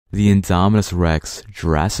The Indominus Rex,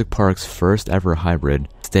 Jurassic Park's first ever hybrid,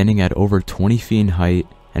 standing at over 20 feet in height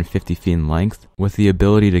and 50 feet in length, with the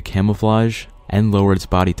ability to camouflage and lower its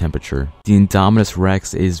body temperature. The Indominus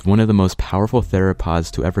Rex is one of the most powerful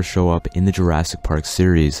theropods to ever show up in the Jurassic Park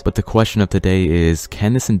series, but the question of today is,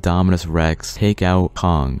 can this Indominus Rex take out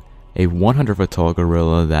Kong, a 100-foot tall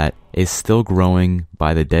gorilla that is still growing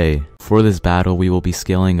by the day? For this battle, we will be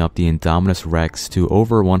scaling up the Indominus Rex to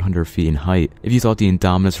over 100 feet in height. If you thought the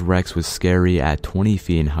Indominus Rex was scary at 20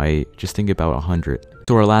 feet in height, just think about 100.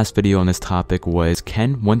 So our last video on this topic was,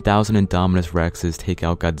 can 1000 Indominus Rexes take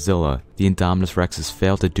out Godzilla? The Indominus Rexes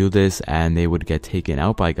failed to do this and they would get taken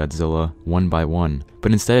out by Godzilla one by one.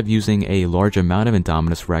 But instead of using a large amount of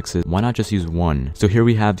Indominus Rexes, why not just use one? So here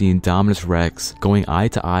we have the Indominus Rex going eye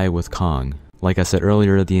to eye with Kong. Like I said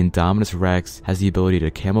earlier, the Indominus Rex has the ability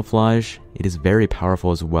to camouflage. It is very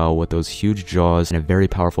powerful as well with those huge jaws and a very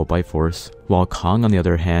powerful bite force. While Kong, on the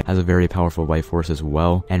other hand, has a very powerful bite force as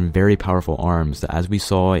well and very powerful arms. As we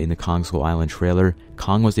saw in the Kong Skull Island trailer,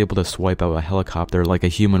 Kong was able to swipe out a helicopter like a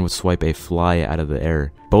human would swipe a fly out of the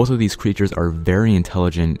air. Both of these creatures are very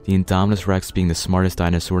intelligent, the Indominus Rex being the smartest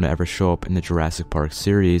dinosaur to ever show up in the Jurassic Park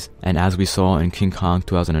series. And as we saw in King Kong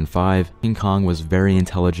 2005, King Kong was very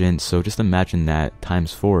intelligent, so just imagine that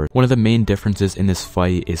times 4. One of the main differences in this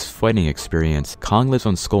fight is fighting experience. Kong lives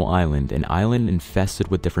on Skull Island, an island infested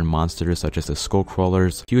with different monsters such as the skull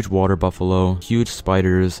crawlers, huge water buffalo, huge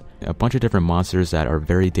spiders, a bunch of different monsters that are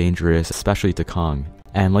very dangerous, especially to Kong.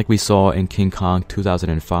 And like we saw in King Kong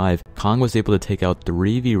 2005, Kong was able to take out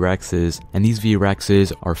 3 V-Rexes, and these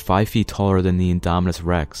V-Rexes are 5 feet taller than the Indominus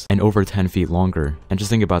Rex, and over 10 feet longer. And just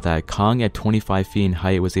think about that, Kong at 25 feet in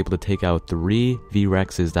height was able to take out 3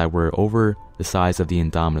 V-Rexes that were over the size of the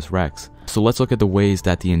Indominus Rex. So let's look at the ways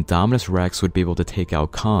that the Indominus Rex would be able to take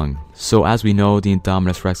out Kong. So as we know, the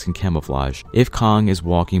Indominus Rex can camouflage. If Kong is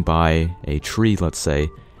walking by a tree, let's say,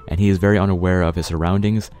 and he is very unaware of his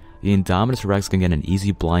surroundings, the Indominus Rex can get an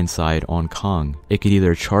easy blindside on Kong. It could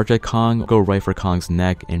either charge at Kong, go right for Kong's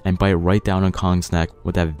neck, and bite right down on Kong's neck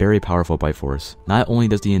with that very powerful bite force. Not only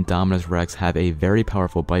does the Indominus Rex have a very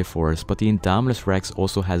powerful bite force, but the Indominus Rex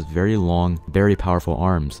also has very long, very powerful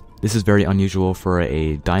arms. This is very unusual for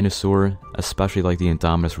a dinosaur, especially like the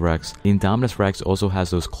Indominus Rex. The Indominus Rex also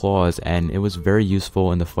has those claws, and it was very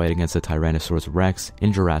useful in the fight against the Tyrannosaurus Rex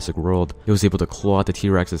in Jurassic World. It was able to claw at the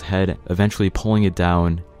T-Rex's head, eventually pulling it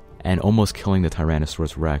down and almost killing the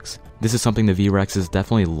Tyrannosaurus Rex. This is something the V-Rexes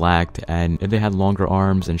definitely lacked, and if they had longer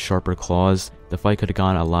arms and sharper claws, the fight could have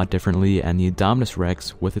gone a lot differently, and the Indominus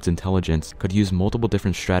Rex, with its intelligence, could use multiple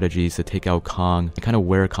different strategies to take out Kong and kind of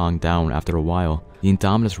wear Kong down after a while. The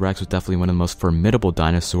Indominus Rex was definitely one of the most formidable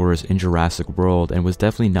dinosaurs in Jurassic World and was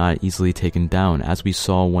definitely not easily taken down, as we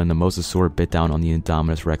saw when the Mosasaur bit down on the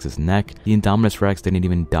Indominus Rex's neck. The Indominus Rex didn't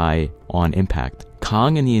even die on impact.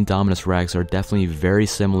 Kong and the Indominus Rex are definitely very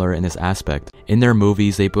similar in this aspect. In their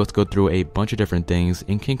movies, they both go through a bunch of different things.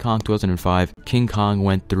 In King Kong 2005, King Kong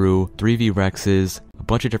went through 3 V-Rexes, a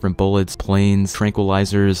bunch of different bullets, planes,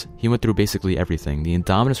 tranquilizers. He went through basically everything. The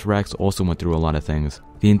Indominus Rex also went through a lot of things.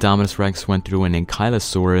 The Indominus Rex went through an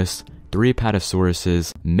Ankylosaurus, 3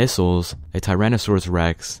 Apatosauruses, missiles, a Tyrannosaurus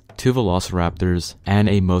Rex, 2 Velociraptors, and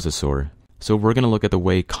a Mosasaur. So we're going to look at the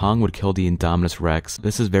way Kong would kill the Indominus Rex.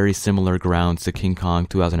 This is very similar grounds to King Kong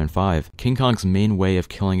 2005. King Kong's main way of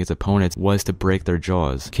killing his opponents was to break their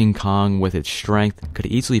jaws. King Kong, with its strength, could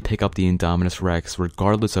easily pick up the Indominus Rex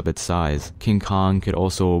regardless of its size. King Kong could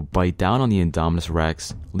also bite down on the Indominus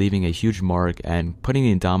Rex, leaving a huge mark and putting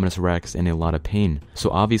the Indominus Rex in a lot of pain. So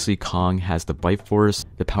obviously Kong has the bite force,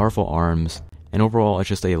 the powerful arms, and overall it's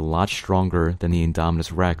just a lot stronger than the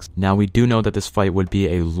Indominus Rex. Now we do know that this fight would be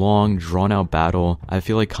a long, drawn out battle. I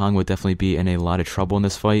feel like Kong would definitely be in a lot of trouble in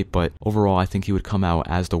this fight, but overall I think he would come out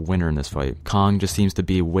as the winner in this fight. Kong just seems to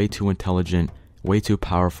be way too intelligent, way too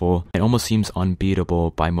powerful, and almost seems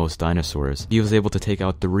unbeatable by most dinosaurs. He was able to take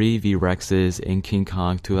out 3 V-Rexes in King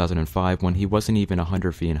Kong 2005 when he wasn't even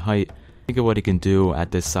 100 feet in height. Think of what he can do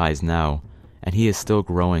at this size now. And he is still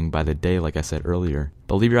growing by the day, like I said earlier.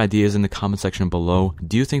 But leave your ideas in the comment section below.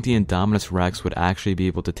 Do you think the Indominus Rex would actually be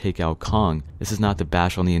able to take out Kong? This is not to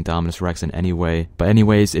bash on the Indominus Rex in any way. But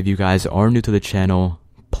anyways, if you guys are new to the channel,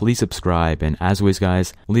 please subscribe. And as always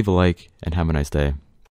guys, leave a like and have a nice day.